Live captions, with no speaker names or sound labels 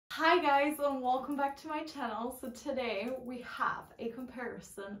Hi guys, and welcome back to my channel. So today we have a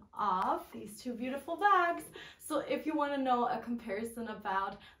comparison of these two beautiful bags. So if you want to know a comparison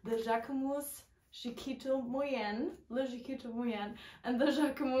about the Jacquemus Le Chiquito Moyen and the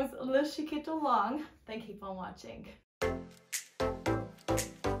Jacquemus Le Chiquito Long, then keep on watching.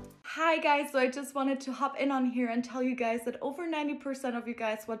 Hi guys, so I just wanted to hop in on here and tell you guys that over 90% of you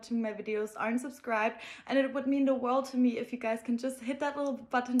guys watching my videos aren't subscribed, and it would mean the world to me if you guys can just hit that little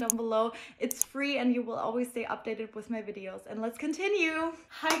button down below. It's free and you will always stay updated with my videos. And let's continue.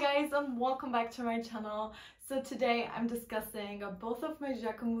 Hi guys, and welcome back to my channel. So today I'm discussing both of my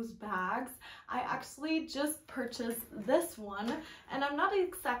Jacquemus bags. I actually just purchased this one and I'm not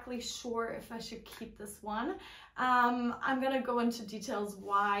exactly sure if I should keep this one. I'm gonna go into details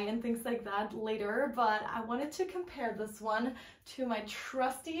why and things like that later, but I wanted to compare this one to my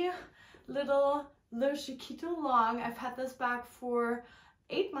trusty little Le Chiquito Long. I've had this bag for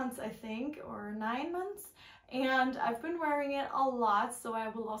 8 months, I think, or 9 months. And I've been wearing it a lot, so I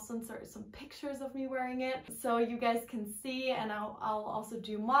will also insert some pictures of me wearing it so you guys can see, and I'll also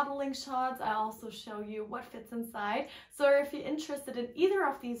do modeling shots. I'll also show you what fits inside. So if you're interested in either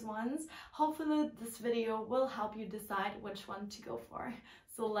of these ones, hopefully this video will help you decide which one to go for.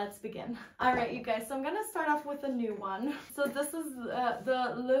 So let's begin. All right, you guys, so I'm gonna start off with a new one. So this is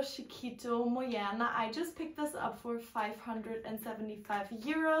the Le Chiquito Moyen. I just picked this up for 575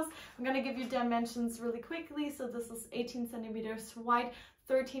 euros. I'm gonna give you dimensions really quickly. So this is 18 centimeters wide,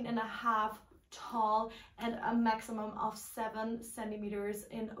 13.5 tall, and a maximum of 7 centimeters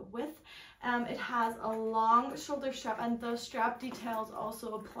in width. It has a long shoulder strap, and the strap details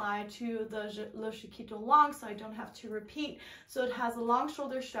also apply to the Le Chiquito Long, so I don't have to repeat. So it has a long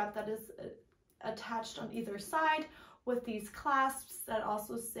shoulder strap that is attached on either side with these clasps that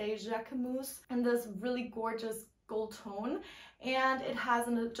also say Jacquemus in this really gorgeous gold tone, and it has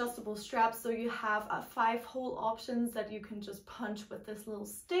an adjustable strap, so you have 5 hole options that you can just punch with this little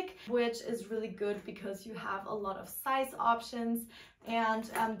stick, which is really good because you have a lot of size options. And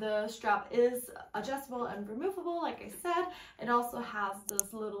the strap is adjustable and removable, like I said. It also has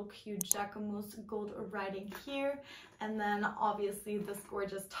this little cute Jacquemus gold writing here, and then obviously this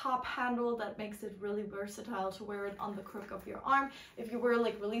gorgeous top handle that makes it really versatile to wear it on the crook of your arm. If you wear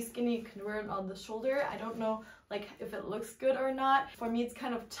like really skinny, you can wear it on the shoulder. I don't know like if it looks good or not. For me it's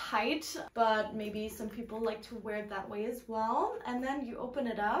kind of tight, but maybe some people like to wear it that way as well. And then you open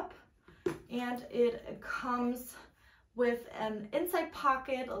it up and it comes with an inside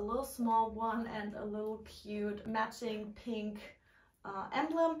pocket, a little small one, and a little cute matching pink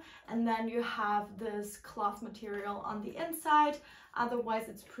emblem. And then you have this cloth material on the inside. Otherwise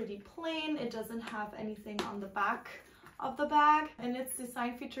it's pretty plain. It doesn't have anything on the back of the bag, and its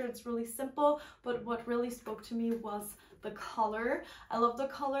design feature, it's really simple, but what really spoke to me was the color. I love the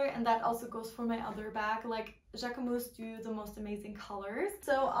color, and that also goes for my other bag. Like, Jacquemus do the most amazing colors.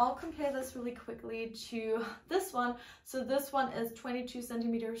 So I'll compare this really quickly to this one. So this one is 22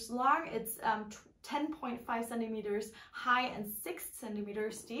 centimeters long. It's 10.5 centimeters high and 6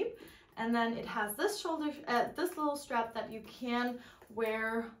 centimeters deep. And then it has this shoulder, this little strap that you can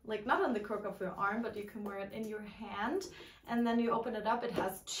wear, like not on the crook of your arm, but you can wear it in your hand. And then you open it up, it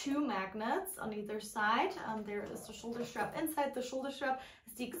has 2 magnets on either side. There is the shoulder strap inside. The shoulder strap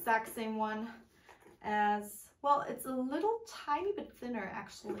is the exact same one as, well, it's a little tiny bit thinner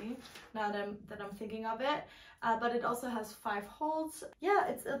actually, now that I'm thinking of it. But it also has 5 holes. Yeah,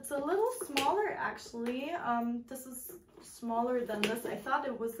 it's a little smaller actually. This is smaller than this. I thought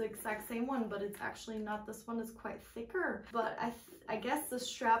it was the exact same one, but it's actually not. This one is quite thicker, but I guess the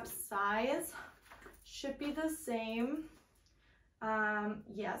strap size should be the same.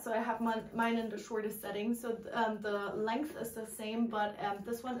 Yeah, so I have mine in the shortest setting, so the length is the same, but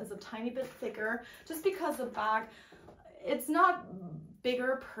this one is a tiny bit thicker, just because the bag, it's not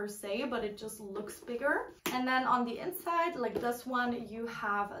bigger per se, but it just looks bigger. And then on the inside, like this one, you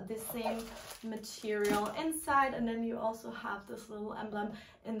have the same material inside, and then you also have this little emblem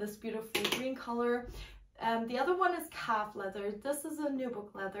in this beautiful green color. The other one is calf leather. This is a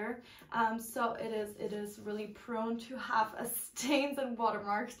nubuck leather, so it is really prone to have stains and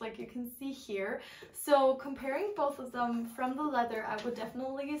watermarks, like you can see here. So comparing both of them from the leather, I would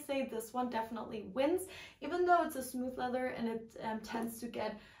definitely say this one definitely wins, even though it's a smooth leather and it tends to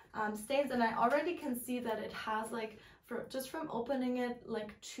get stains. And I already can see that it has, like, just from opening it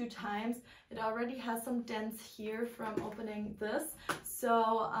like 2 times, it already has some dents here from opening this.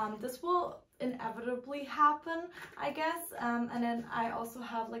 So this will inevitably happen, I guess. And then I also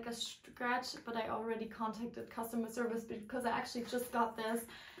have like a scratch, but I already contacted customer service because I actually just got this,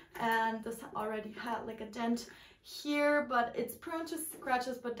 and this already had like a dent here, but it's prone to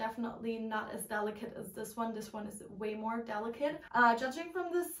scratches, but definitely not as delicate as this one. This one is way more delicate. Judging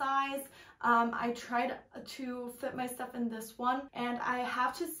from the size, I tried to fit my stuff in this one, and I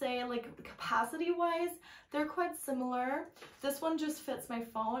have to say, like, capacity wise, they're quite similar. This one just fits my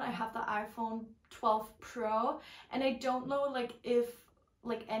phone. I have the iPhone 12 Pro, and I don't know like if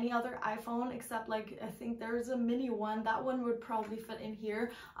like any other iPhone, except like I think there's a mini one, that one would probably fit in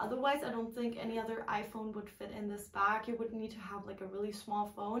here. Otherwise, I don't think any other iPhone would fit in this bag. You would need to have like a really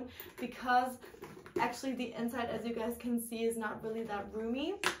small phone, because actually the inside, as you guys can see, is not really that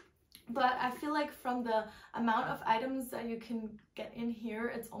roomy. But I feel like from the amount of items that you can get in here,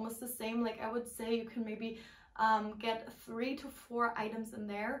 it's almost the same. Like, I would say you can maybe get 3 to 4 items in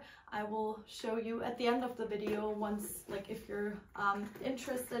there. I will show you at the end of the video once, like, if you're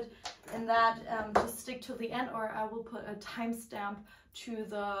interested in that, just stick to the end, or I will put a timestamp to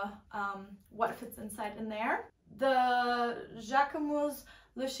the what fits inside in there. The Jacquemus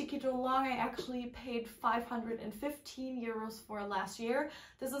Le Chiquito long, I actually paid 515 euros for last year.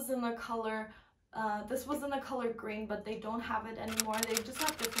 This is in the color, this was in the color green, but they don't have it anymore. They just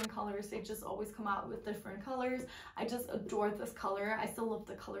have different colors. They just always come out with different colors. I just adore this color. I still love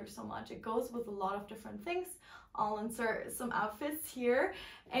the color so much. It goes with a lot of different things. I'll insert some outfits here,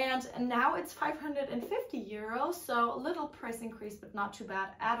 and now it's 550 euros, so a little price increase, but not too bad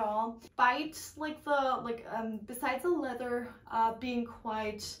at all. Despite like the besides the leather being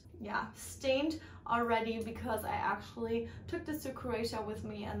quite stained already, because I actually took this to Croatia with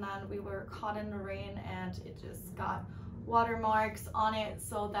me, and then we were caught in the rain and it just got watermarks on it.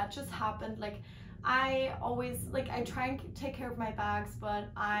 So that just happened. Like, I always, like, I try and take care of my bags, but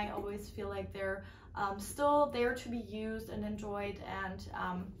I always feel like they're still there to be used and enjoyed, and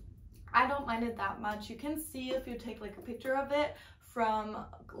I don't mind it that much. You can see, if you take like a picture of it from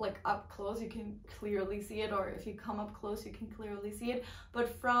like up close, you can clearly see it, or if you come up close, you can clearly see it, but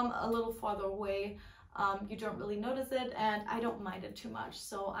from a little farther away, you don't really notice it, and I don't mind it too much.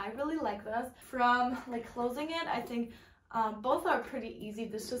 So I really like this. From like closing it, I think both are pretty easy.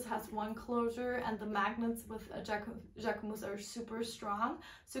 This just has one closure, and the magnets with Jacquemus are super strong,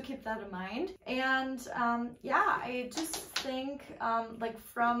 so keep that in mind. And yeah, I just think like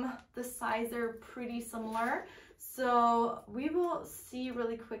from the size, they're pretty similar. So we will see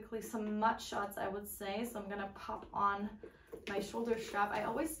really quickly some mud shots, I would say. So I'm gonna pop on my shoulder strap. I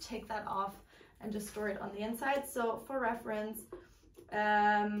always take that off and just store it on the inside. So for reference,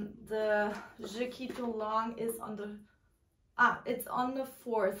 the Chiquito long is on the it's on the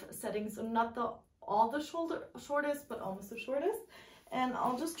 4th setting, so not the shortest, but almost the shortest. And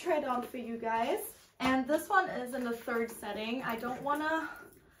I'll just try it on for you guys. And this one is in the 3rd setting. I don't want to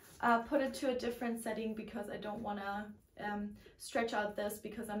put it to a different setting, because I don't want to stretch out this,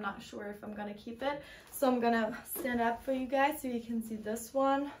 because I'm not sure if I'm going to keep it. So I'm going to stand up for you guys so you can see this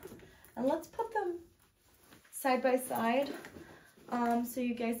one. And let's put them side by side so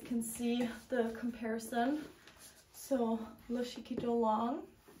you guys can see the comparison. So Le Chiquito long,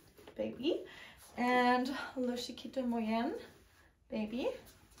 baby, and Le Chiquito Moyen, baby.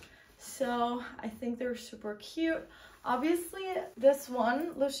 So I think they're super cute. Obviously, this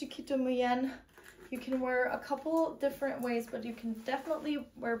one, Le Chiquito Moyen, you can wear a couple different ways, but you can definitely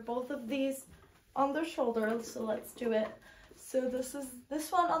wear both of these on the shoulder. So let's do it. So this is this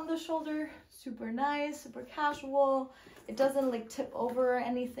one on the shoulder, super nice, super casual. It doesn't like tip over or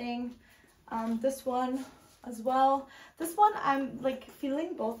anything. This one as well. This one, I'm like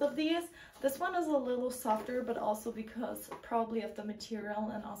feeling both of these. This one is a little softer, but also because probably of the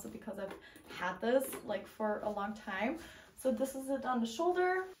material, and also because I've had this like for a long time. So this is it on the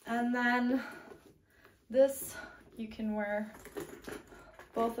shoulder, and then this, you can wear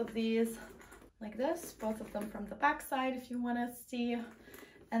both of these like this, both of them from the back side if you want to see.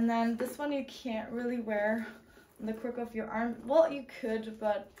 And then this one you can't really wear on the crook of your arm. Well, you could,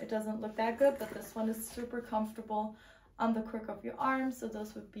 but it doesn't look that good. But this one is super comfortable on the crook of your arm. So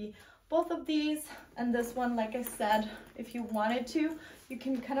those would be both of these. And this one, like I said, if you wanted to, you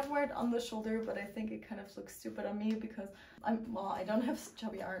can kind of wear it on the shoulder, but I think it kind of looks stupid on me because I don't have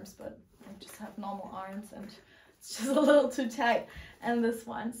chubby arms, but I just have normal arms, and it's just a little too tight. And this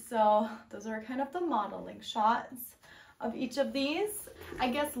one. So those are kind of the modeling shots of each of these. I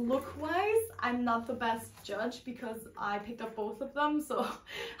guess look-wise, I'm not the best judge because I picked up both of them, so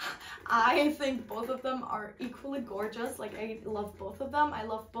I think both of them are equally gorgeous. Like, I love both of them. I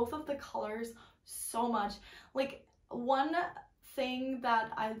love both of the colors so much. Like, one thing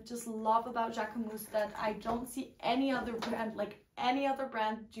that I just love about Jacquemus that I don't see any other brand like any other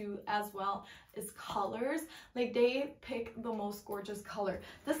brand do as well is colors. Like they pick the most gorgeous color.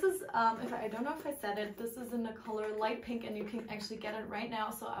 This is I don't know if I said it, this is in the color light pink, and you can actually get it right now,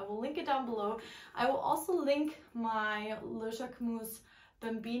 so I will link it down below. I will also link my Le Jacquemus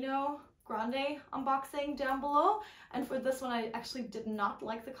Bambino Grande unboxing down below, and for this one I actually did not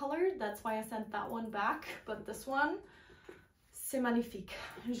like the color, that's why I sent that one back, but this one, c'est magnifique.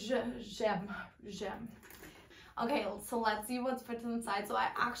 J'aime. Okay, so let's see what's fits inside. So I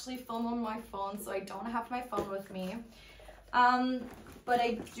actually film on my phone, so I don't have my phone with me. But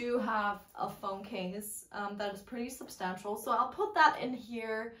I do have a phone case that is pretty substantial. So I'll put that in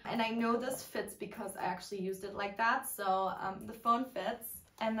here. And I know this fits because I actually used it like that. So the phone fits.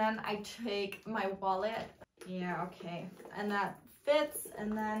 And then I take my wallet. Yeah, okay. And that fits.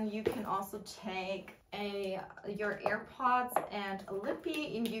 And then you can also take your AirPods and a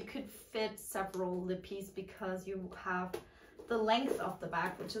lippy, and you could fit several lippies because you have the length of the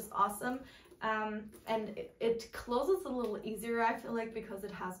bag, which is awesome. And it closes a little easier, I feel like, because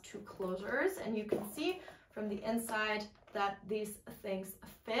it has two closures, and you can see from the inside that these things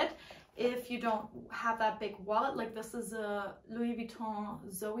fit. If you don't have that big wallet, like this is a Louis Vuitton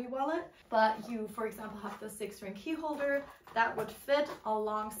Zoe wallet, but you, for example, have the 6-ring key holder, that would fit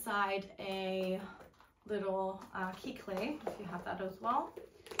alongside a little key clay, if you have that as well.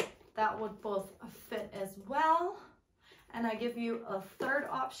 That would both fit as well. And I give you a third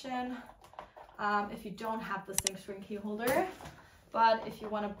option if you don't have the 6-ring key holder, but if you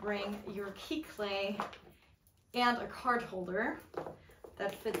want to bring your key clay and a card holder,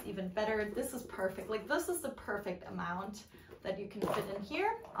 that fits even better. This is perfect. Like this is the perfect amount that you can fit in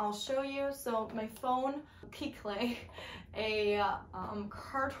here. I'll show you. So my phone, key clay, a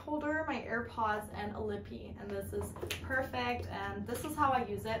card holder, my AirPods, and a lippy, and this is perfect. And this is how I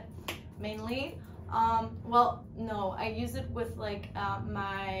use it mainly. Well, no, I use it with like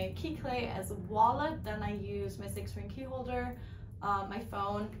my key clay as a wallet, then I use my 6-ring key holder, my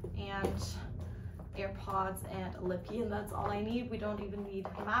phone, and AirPods and a lippy, and that's all I need. We don't even need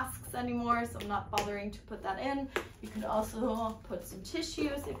masks anymore, so I'm not bothering to put that in. You could also put some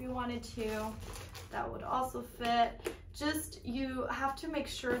tissues if you wanted to. That would also fit. Just, you have to make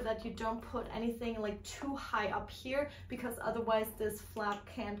sure that you don't put anything like too high up here, because otherwise this flap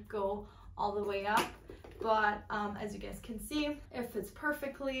can't go all the way up. But as you guys can see, it fits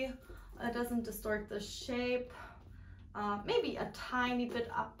perfectly. It doesn't distort the shape. Maybe a tiny bit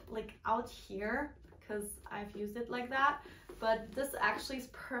up, like out here, because I've used it like that, but this actually is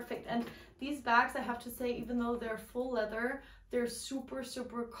perfect. And these bags, I have to say, even though they're full leather, they're super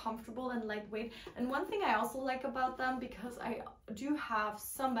comfortable and lightweight. And one thing I also like about them, because I do have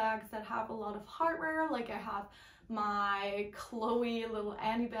some bags that have a lot of hardware, like I have my Chloe little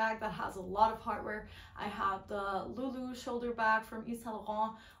Annie bag that has a lot of hardware. I have the Lulu shoulder bag from Yves Saint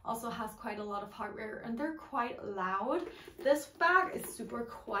Laurent, also has quite a lot of hardware, and they're quite loud. This bag is super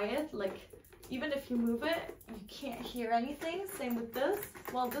quiet, like even if you move it, you can't hear anything. Same with this.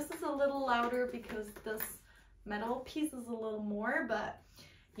 Well, this is a little louder because this metal piece is a little more, but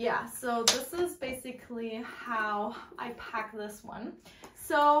yeah, so this is basically how I pack this one.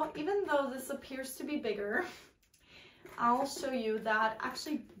 So even though this appears to be bigger, I'll show you that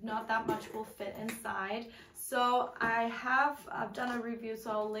actually not that much will fit inside. So I've done a review,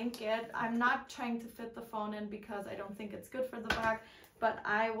 so I'll link it. I'm not trying to fit the phone in because I don't think it's good for the bag, but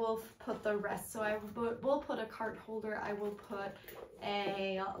I will put the rest. So I will put a card holder, I will put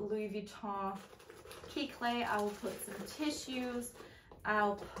a Louis Vuitton key clay, I will put some tissues,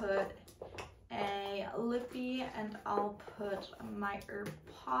 I'll put a lippy, and I'll put my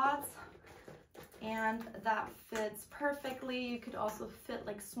AirPods, and that fits perfectly. You could also fit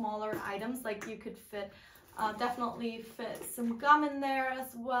like smaller items, like you could fit definitely fit some gum in there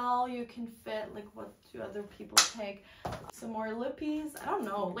as well. You can fit, like, what do other people take? Some more lippies, I don't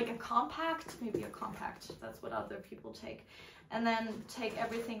know, like a compact, maybe a compact, that's what other people take. And then take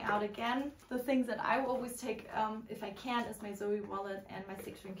everything out again. The things that I will always take, if I can, is my Zoe wallet and my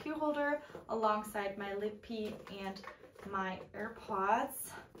 6-ring key holder, alongside my lippy and my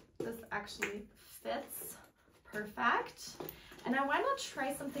AirPods. This actually fits perfect. And I want to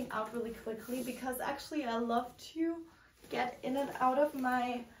try something out really quickly, because actually I love to get in and out of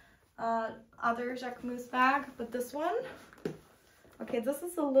my other Jacquemus bag, but this one, okay, this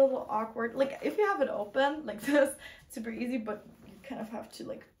is a little awkward. Like if you have it open like this, it's super easy, but you kind of have to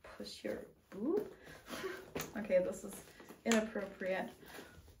like push your boob. Okay, this is inappropriate.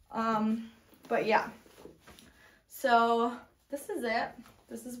 But yeah, so this is it.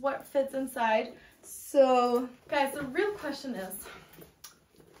 This is what fits inside. So guys, the real question is,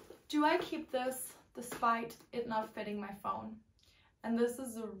 do I keep this despite it not fitting my phone? And this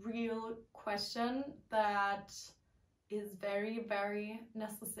is a real question that is very, very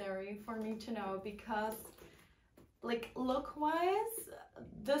necessary for me to know, because like look-wise,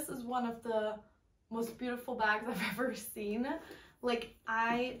 this is one of the most beautiful bags I've ever seen. Like,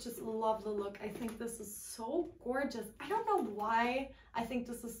 I just love the look. I think this is so gorgeous. I don't know why I think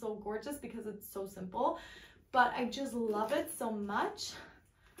this is so gorgeous, because it's so simple, but I just love it so much.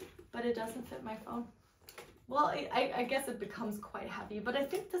 But it doesn't fit my phone. Well, I guess it becomes quite heavy, but I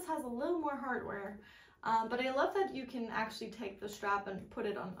think this has a little more hardware. But I love that you can actually take the strap and put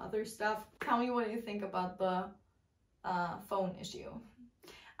it on other stuff. Tell me what you think about the phone issue.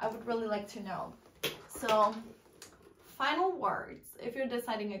 I would really like to know. So, final words, if you're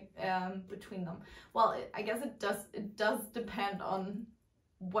deciding between them. Well, I guess it does depend on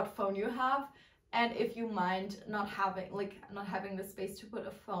what phone you have, and if you mind not having the space to put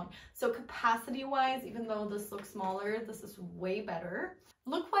a phone. So capacity wise, even though this looks smaller, this is way better.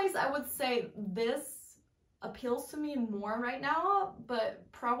 Look wise, I would say this appeals to me more right now, but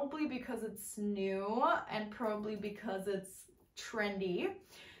probably because it's new and probably because it's trendy.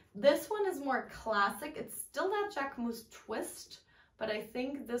 This one is more classic. It's still that Jacquemus twist, but I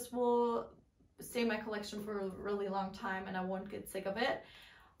think this will stay in my collection for a really long time and I won't get sick of it.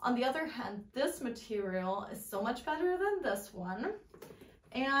 On the other hand, this material is so much better than this one.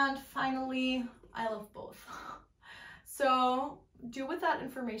 And finally, I love both. So do with that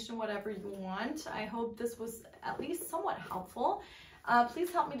information whatever you want. I hope this was at least somewhat helpful.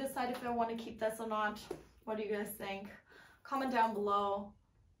 Please help me decide if I want to keep this or not. What do you guys think? Comment down below.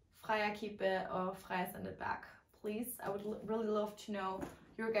 Freya keep it or Freya send it back. Please, I would really love to know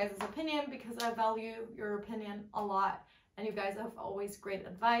your guys' opinion, because I value your opinion a lot. And you guys have always great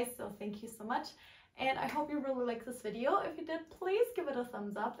advice, so thank you so much. And I hope you really liked this video. If you did, please give it a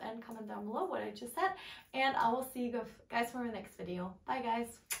thumbs up and comment down below what I just said. And I will see you guys for my next video. Bye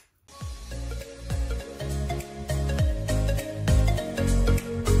guys.